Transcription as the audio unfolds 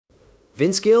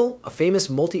Vince Gill, a famous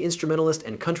multi-instrumentalist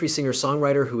and country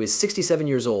singer-songwriter who is 67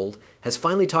 years old, has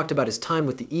finally talked about his time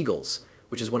with the Eagles,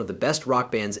 which is one of the best rock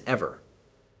bands ever.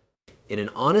 In an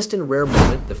honest and rare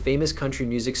moment, the famous country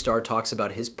music star talks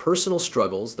about his personal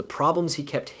struggles, the problems he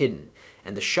kept hidden,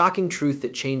 and the shocking truth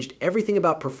that changed everything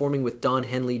about performing with Don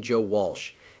Henley, Joe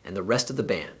Walsh, and the rest of the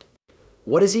band.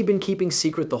 What has he been keeping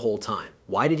secret the whole time?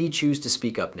 Why did he choose to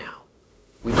speak up now?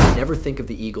 We might never think of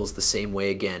the Eagles the same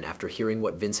way again after hearing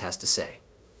what Vince has to say.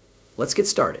 Let's get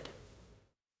started.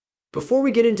 Before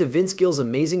we get into Vince Gill's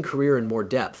amazing career in more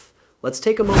depth, let's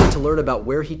take a moment to learn about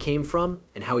where he came from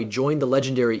and how he joined the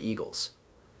legendary Eagles.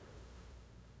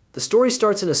 The story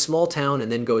starts in a small town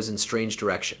and then goes in strange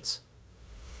directions.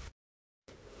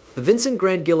 The Vincent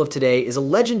Grant Gill of today is a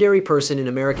legendary person in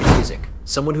American music.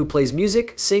 Someone who plays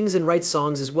music, sings, and writes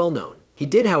songs is well known. He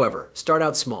did, however, start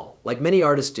out small, like many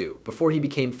artists do, before he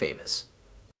became famous.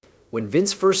 When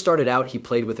Vince first started out, he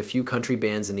played with a few country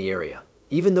bands in the area.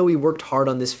 Even though he worked hard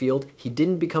on this field, he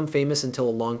didn't become famous until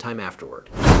a long time afterward.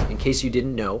 In case you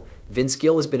didn't know, Vince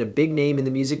Gill has been a big name in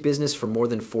the music business for more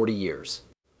than 40 years.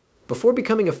 Before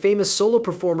becoming a famous solo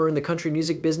performer in the country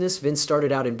music business, Vince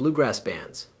started out in bluegrass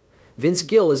bands. Vince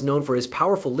Gill is known for his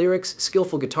powerful lyrics,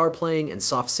 skillful guitar playing, and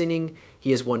soft singing.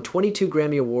 He has won 22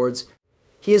 Grammy Awards.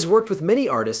 He has worked with many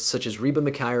artists such as Reba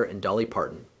McEntire and Dolly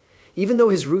Parton. Even though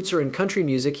his roots are in country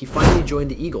music, he finally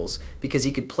joined the Eagles because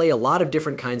he could play a lot of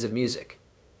different kinds of music.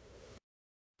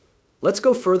 Let's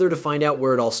go further to find out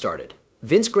where it all started.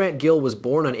 Vince Grant Gill was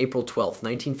born on April 12,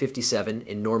 1957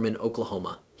 in Norman,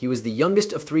 Oklahoma. He was the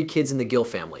youngest of 3 kids in the Gill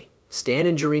family. Stan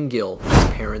and Jareen Gill, his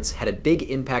parents, had a big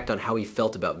impact on how he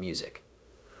felt about music.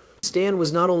 Stan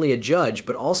was not only a judge,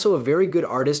 but also a very good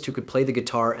artist who could play the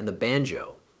guitar and the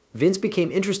banjo. Vince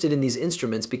became interested in these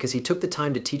instruments because he took the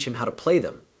time to teach him how to play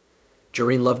them.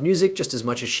 Jareen loved music just as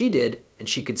much as she did, and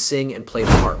she could sing and play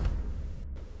the harp.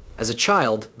 As a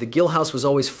child, the Gill house was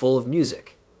always full of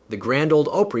music. The Grand Ole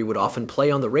Opry would often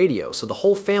play on the radio, so the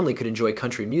whole family could enjoy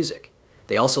country music.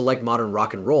 They also liked modern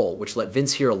rock and roll, which let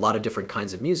Vince hear a lot of different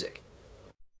kinds of music.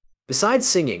 Besides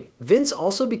singing, Vince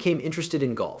also became interested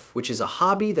in golf, which is a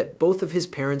hobby that both of his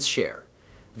parents share.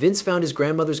 Vince found his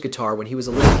grandmother's guitar when he was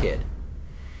a little kid.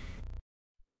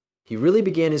 He really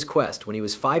began his quest when he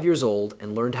was 5 years old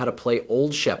and learned how to play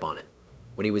Old Shep on it.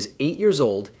 When he was 8 years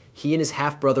old, he and his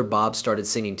half-brother Bob started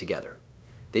singing together.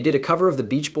 They did a cover of the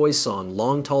Beach Boys' song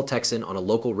Long Tall Texan on a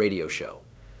local radio show.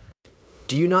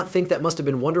 Do you not think that must have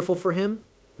been wonderful for him?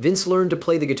 Vince learned to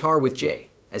play the guitar with Jay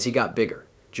as he got bigger.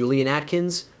 Julian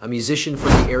Atkins, a musician from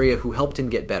the area who helped him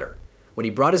get better. When he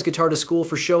brought his guitar to school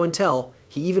for show and tell,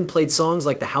 he even played songs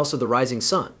like The House of the Rising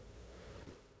Sun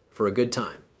for a good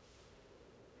time.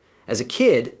 As a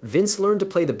kid, Vince learned to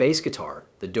play the bass guitar,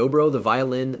 the dobro, the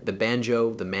violin, the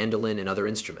banjo, the mandolin, and other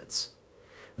instruments.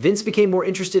 Vince became more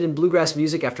interested in bluegrass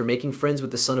music after making friends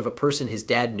with the son of a person his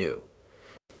dad knew.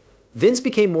 Vince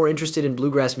became more interested in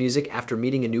bluegrass music after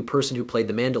meeting a new person who played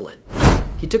the mandolin.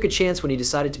 He took a chance when he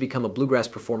decided to become a bluegrass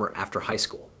performer after high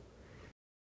school.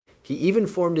 He even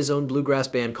formed his own bluegrass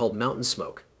band called Mountain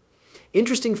Smoke.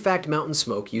 Interesting fact, Mountain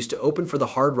Smoke used to open for the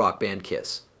hard rock band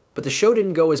Kiss, but the show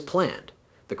didn't go as planned.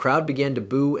 The crowd began to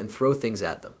boo and throw things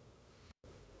at them.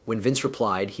 When Vince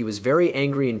replied, he was very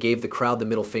angry and gave the crowd the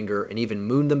middle finger and even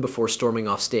mooned them before storming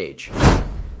off stage.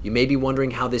 You may be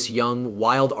wondering how this young,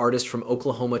 wild artist from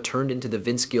Oklahoma turned into the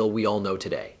Vince Gill we all know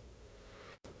today.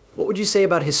 What would you say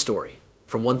about his story?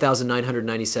 From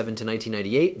 1997 to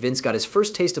 1998, Vince got his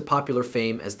first taste of popular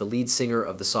fame as the lead singer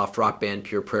of the soft rock band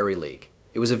Pure Prairie League.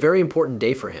 It was a very important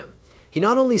day for him. He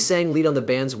not only sang lead on the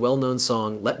band's well-known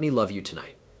song, Let Me Love You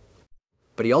Tonight,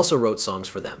 but he also wrote songs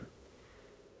for them.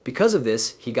 Because of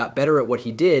this, he got better at what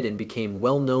he did and became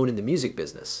well known in the music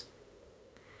business.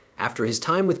 After his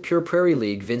time with Pure Prairie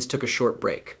League, Vince took a short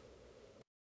break.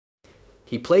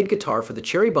 He played guitar for the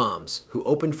Cherry Bombs, who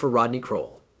opened for Rodney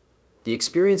Crowell. The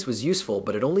experience was useful,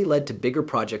 but it only led to bigger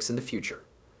projects in the future.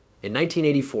 In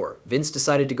 1984, Vince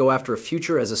decided to go after a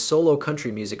future as a solo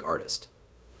country music artist.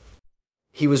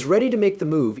 He was ready to make the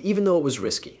move, even though it was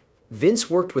risky. Vince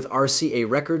worked with RCA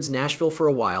Records Nashville for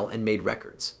a while and made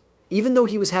records. Even though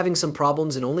he was having some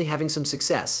problems and only having some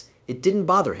success, it didn't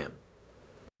bother him.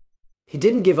 He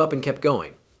didn't give up and kept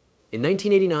going. In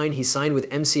 1989, he signed with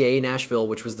MCA Nashville,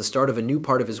 which was the start of a new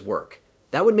part of his work.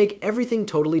 That would make everything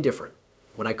totally different.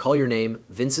 When I Call Your Name,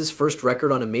 Vince's first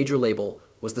record on a major label,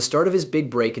 was the start of his big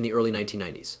break in the early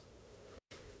 1990s.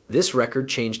 This record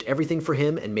changed everything for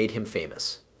him and made him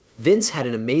famous. Vince had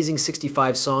an amazing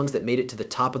 65 songs that made it to the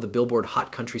top of the Billboard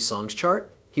Hot Country Songs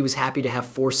chart. He was happy to have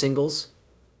 4 singles.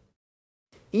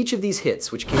 Each of these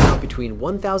hits, which came out between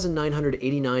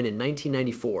 1989 and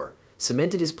 1994,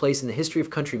 cemented his place in the history of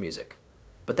country music.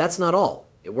 But that's not all.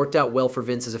 It worked out well for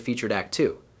Vince as a featured act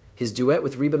too. His duet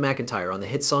with Reba McEntire on the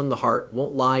hit song The Heart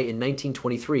Won't Lie in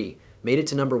 1923 made it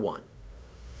to #1.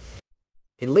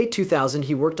 In late 2000,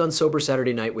 he worked on Sober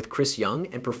Saturday Night with Chris Young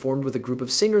and performed with a group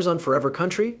of singers on Forever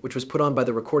Country, which was put on by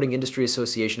the Recording Industry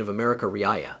Association of America,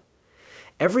 RIAA.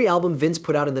 Every album Vince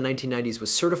put out in the 1990s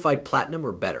was certified platinum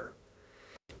or better.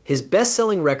 His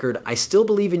best-selling record, I Still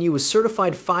Believe in You, was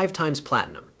certified 5 times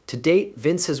platinum. To date,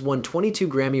 Vince has won 22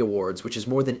 Grammy Awards, which is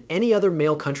more than any other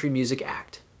male country music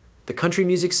act. The country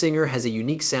music singer has a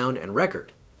unique sound and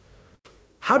record.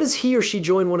 How does he or she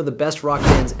join one of the best rock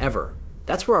bands ever?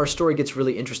 That's where our story gets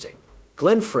really interesting.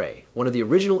 Glenn Frey, one of the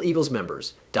original Eagles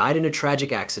members, died in a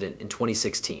tragic accident in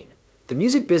 2016. The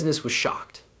music business was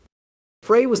shocked.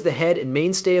 Frey was the head and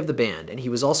mainstay of the band, and he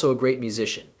was also a great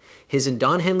musician. His and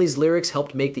Don Henley's lyrics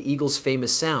helped make the Eagles'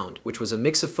 famous sound, which was a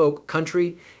mix of folk,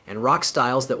 country, and rock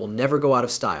styles that will never go out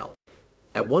of style.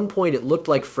 At one point, it looked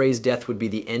like Frey's death would be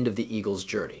the end of the Eagles'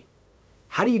 journey.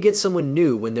 How do you get someone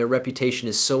new when their reputation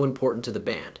is so important to the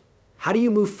band? How do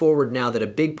you move forward now that a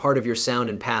big part of your sound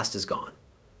and past is gone?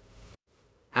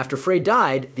 After Frey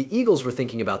died, the Eagles were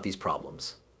thinking about these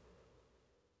problems.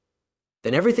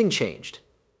 Then everything changed.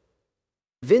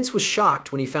 Vince was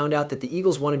shocked when he found out that the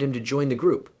Eagles wanted him to join the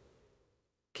group.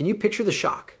 Can you picture the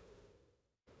shock?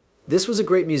 This was a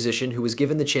great musician who was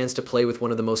given the chance to play with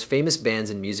one of the most famous bands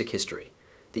in music history.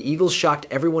 The Eagles shocked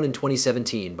everyone in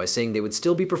 2017 by saying they would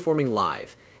still be performing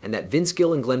live and that Vince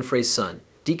Gill and Glenn Frey's son,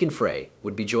 Deacon Frey,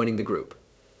 would be joining the group.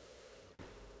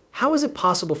 How is it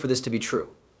possible for this to be true?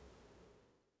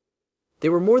 They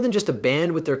were more than just a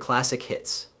band with their classic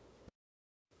hits.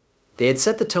 They had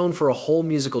set the tone for a whole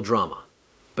musical drama.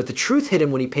 But the truth hit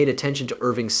him when he paid attention to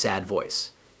Irving's sad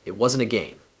voice. It wasn't a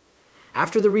game.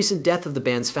 After the recent death of the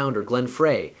band's founder, Glenn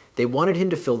Frey, they wanted him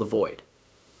to fill the void.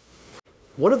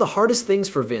 One of the hardest things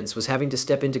for Vince was having to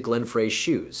step into Glenn Frey's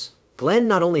shoes. Glenn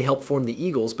not only helped form the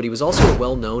Eagles, but he was also a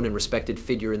well-known and respected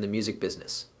figure in the music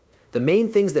business. The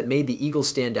main things that made the Eagles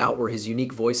stand out were his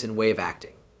unique voice and way of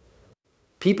acting.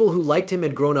 People who liked him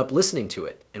had grown up listening to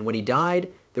it, and when he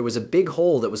died, there was a big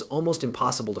hole that was almost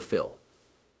impossible to fill.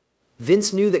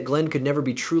 Vince knew that Glenn could never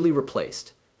be truly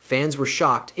replaced. Fans were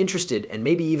shocked, interested, and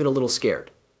maybe even a little scared.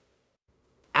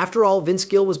 After all, Vince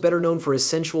Gill was better known for his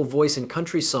sensual voice in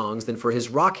country songs than for his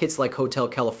rock hits like Hotel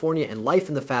California and Life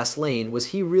in the Fast Lane. Was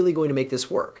he really going to make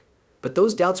this work? But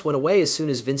those doubts went away as soon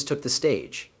as Vince took the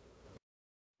stage.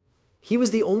 He was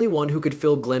the only one who could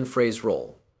fill Glenn Frey's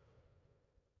role.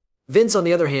 Vince, on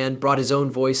the other hand, brought his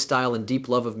own voice, style, and deep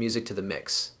love of music to the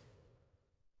mix.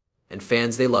 And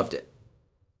fans, they loved it.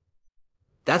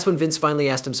 That's when Vince finally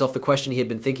asked himself the question he had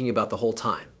been thinking about the whole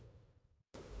time.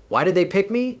 Why did they pick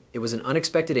me? It was an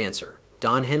unexpected answer.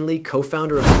 Don Henley,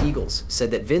 co-founder of the Eagles, said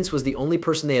that Vince was the only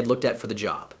person they had looked at for the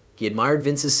job. He admired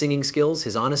Vince's singing skills,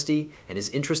 his honesty, and his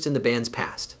interest in the band's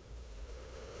past.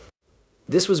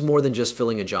 This was more than just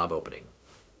filling a job opening.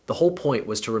 The whole point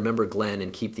was to remember Glenn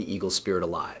and keep the Eagles' spirit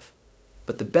alive.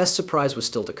 But the best surprise was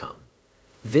still to come.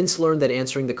 Vince learned that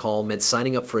answering the call meant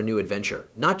signing up for a new adventure,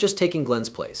 not just taking Glenn's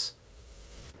place.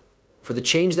 For the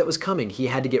change that was coming, he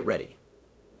had to get ready.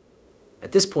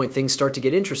 At this point, things start to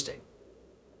get interesting.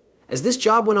 As this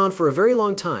job went on for a very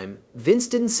long time, Vince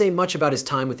didn't say much about his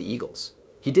time with the Eagles.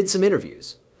 He did some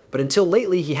interviews, but until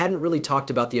lately, he hadn't really talked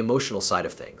about the emotional side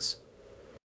of things.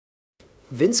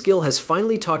 Vince Gill has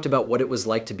finally talked about what it was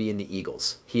like to be in the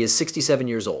Eagles. He is 67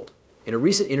 years old. In a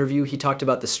recent interview, he talked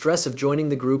about the stress of joining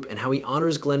the group and how he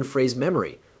honors Glenn Frey's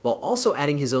memory, while also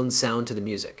adding his own sound to the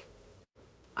music.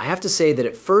 I have to say that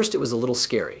at first it was a little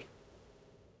scary.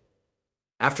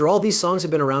 After all, these songs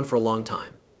have been around for a long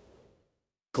time.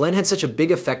 Glenn had such a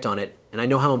big effect on it, and I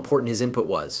know how important his input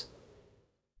was.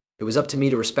 It was up to me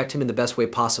to respect him in the best way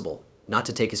possible, not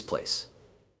to take his place.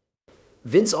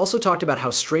 Vince also talked about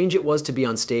how strange it was to be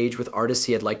on stage with artists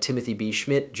he had liked Timothy B.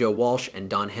 Schmidt, Joe Walsh, and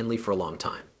Don Henley for a long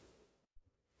time.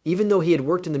 Even though he had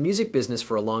worked in the music business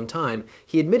for a long time,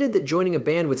 he admitted that joining a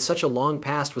band with such a long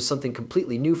past was something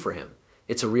completely new for him.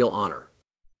 It's a real honor.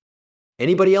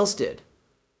 Anybody else did?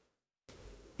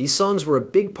 These songs were a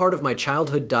big part of my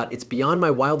childhood. It's beyond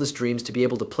my wildest dreams to be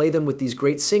able to play them with these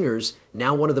great singers.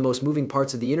 Now, one of the most moving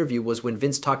parts of the interview was when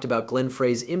Vince talked about Glenn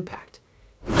Frey's impact.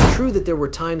 It was true that there were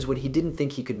times when he didn't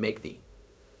think he could make the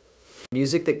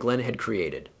music that Glenn had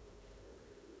created.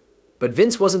 But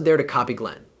Vince wasn't there to copy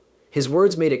Glenn. His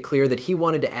words made it clear that he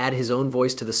wanted to add his own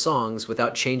voice to the songs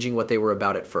without changing what they were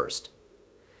about at first.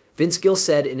 Vince Gill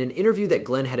said in an interview that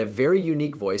Glenn had a very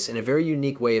unique voice and a very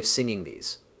unique way of singing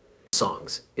these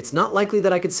songs. It's not likely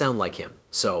that I could sound like him,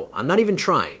 so I'm not even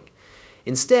trying.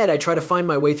 Instead, I try to find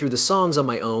my way through the songs on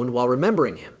my own while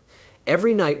remembering him.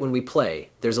 Every night when we play,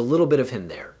 there's a little bit of him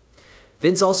there.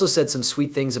 Vince also said some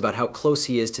sweet things about how close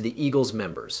he is to the Eagles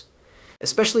members,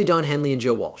 especially Don Henley and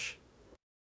Joe Walsh.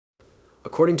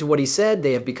 According to what he said,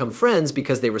 they have become friends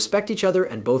because they respect each other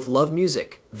and both love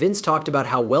music. Vince talked about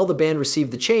how well the band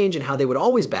received the change and how they would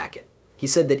always back it. He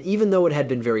said that even though it had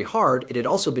been very hard, it had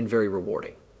also been very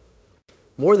rewarding.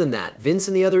 More than that, Vince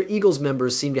and the other Eagles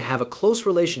members seem to have a close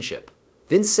relationship.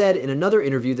 Vince said in another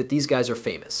interview that these guys are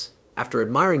famous. After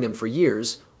admiring them for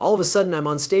years, all of a sudden I'm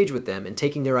on stage with them and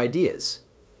taking their ideas.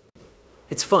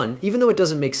 It's fun, even though it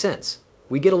doesn't make sense.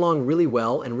 We get along really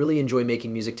well and really enjoy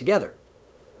making music together.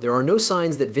 There are no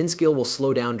signs that Vince Gill will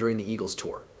slow down during the Eagles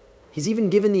tour. He's even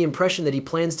given the impression that he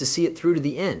plans to see it through to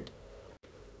the end.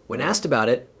 When asked about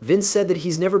it, Vince said that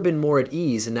he's never been more at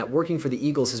ease and that working for the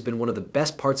Eagles has been one of the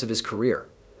best parts of his career.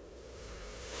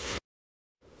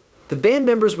 The band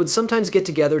members would sometimes get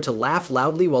together to laugh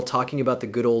loudly while talking about the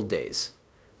good old days.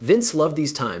 Vince loved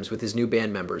these times with his new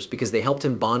band members because they helped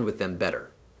him bond with them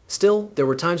better. Still, there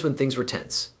were times when things were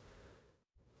tense.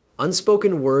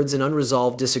 Unspoken words and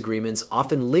unresolved disagreements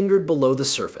often lingered below the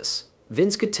surface.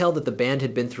 Vince could tell that the band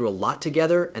had been through a lot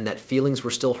together and that feelings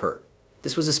were still hurt.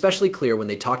 This was especially clear when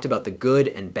they talked about the good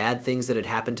and bad things that had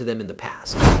happened to them in the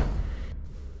past.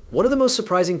 One of the most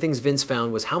surprising things Vince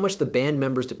found was how much the band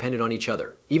members depended on each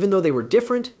other. Even though they were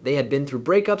different, they had been through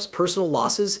breakups, personal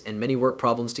losses, and many work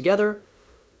problems together.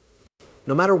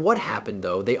 No matter what happened,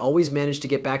 though, they always managed to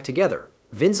get back together.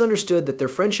 Vince understood that their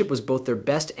friendship was both their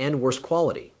best and worst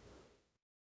quality.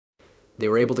 They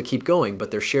were able to keep going,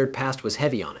 but their shared past was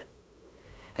heavy on it.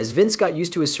 As Vince got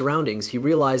used to his surroundings, he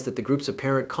realized that the group's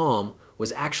apparent calm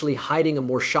was actually hiding a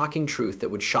more shocking truth that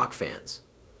would shock fans.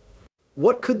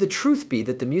 What could the truth be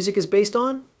that the music is based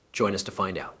on? Join us to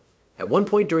find out. At one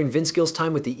point during Vince Gill's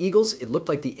time with the Eagles, it looked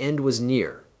like the end was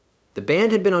near. The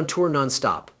band had been on tour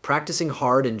non-stop, practicing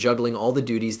hard and juggling all the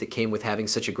duties that came with having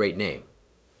such a great name.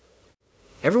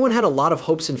 Everyone had a lot of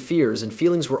hopes and fears, and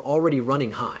feelings were already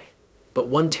running high. But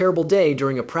one terrible day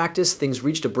during a practice, things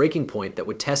reached a breaking point that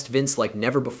would test Vince like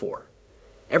never before.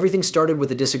 Everything started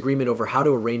with a disagreement over how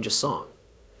to arrange a song.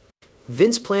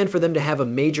 Vince planned for them to have a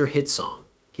major hit song.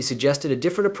 He suggested a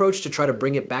different approach to try to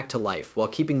bring it back to life while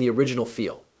keeping the original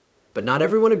feel. But not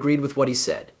everyone agreed with what he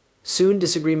said. Soon,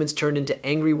 disagreements turned into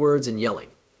angry words and yelling.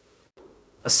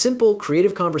 A simple,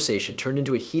 creative conversation turned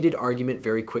into a heated argument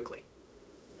very quickly.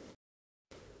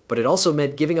 But it also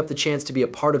meant giving up the chance to be a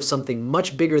part of something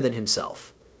much bigger than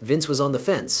himself. Vince was on the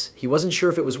fence. He wasn't sure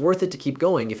if it was worth it to keep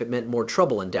going if it meant more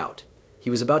trouble and doubt. He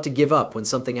was about to give up when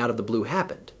something out of the blue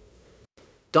happened.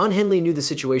 Don Henley knew the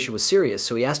situation was serious,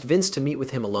 so he asked Vince to meet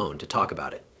with him alone to talk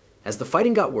about it. As the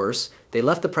fighting got worse, they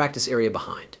left the practice area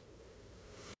behind.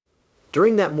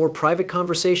 During that more private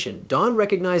conversation, Don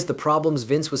recognized the problems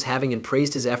Vince was having and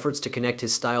praised his efforts to connect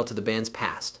his style to the band's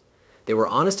past. They were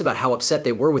honest about how upset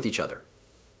they were with each other,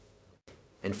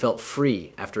 and felt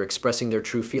free after expressing their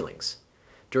true feelings.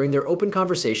 During their open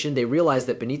conversation, they realized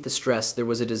that beneath the stress, there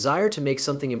was a desire to make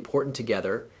something important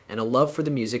together and a love for the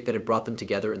music that had brought them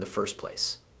together in the first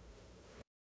place.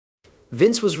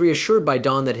 Vince was reassured by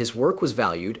Don that his work was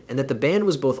valued and that the band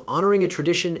was both honoring a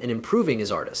tradition and improving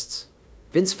as artists.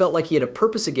 Vince felt like he had a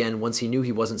purpose again once he knew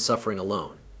he wasn't suffering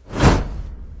alone.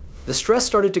 The stress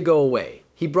started to go away.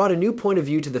 He brought a new point of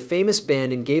view to the famous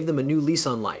band and gave them a new lease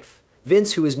on life.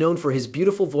 Vince, who is known for his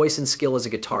beautiful voice and skill as a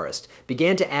guitarist,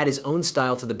 began to add his own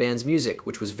style to the band's music,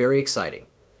 which was very exciting.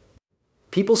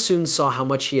 People soon saw how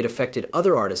much he had affected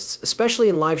other artists, especially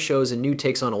in live shows and new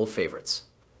takes on old favorites.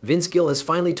 Vince Gill has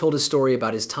finally told his story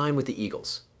about his time with the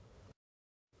Eagles.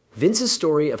 Vince's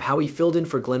story of how he filled in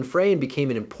for Glenn Frey and became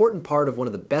an important part of one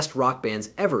of the best rock bands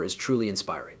ever is truly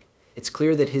inspiring. It's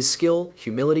clear that his skill,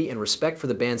 humility, and respect for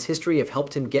the band's history have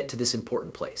helped him get to this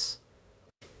important place.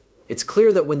 It's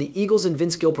clear that when the Eagles and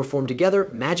Vince Gill perform together,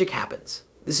 magic happens.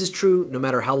 This is true no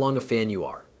matter how long a fan you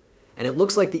are. And it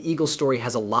looks like the Eagles story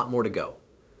has a lot more to go.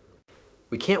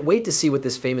 We can't wait to see what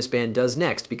this famous band does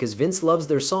next because Vince loves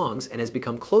their songs and has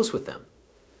become close with them.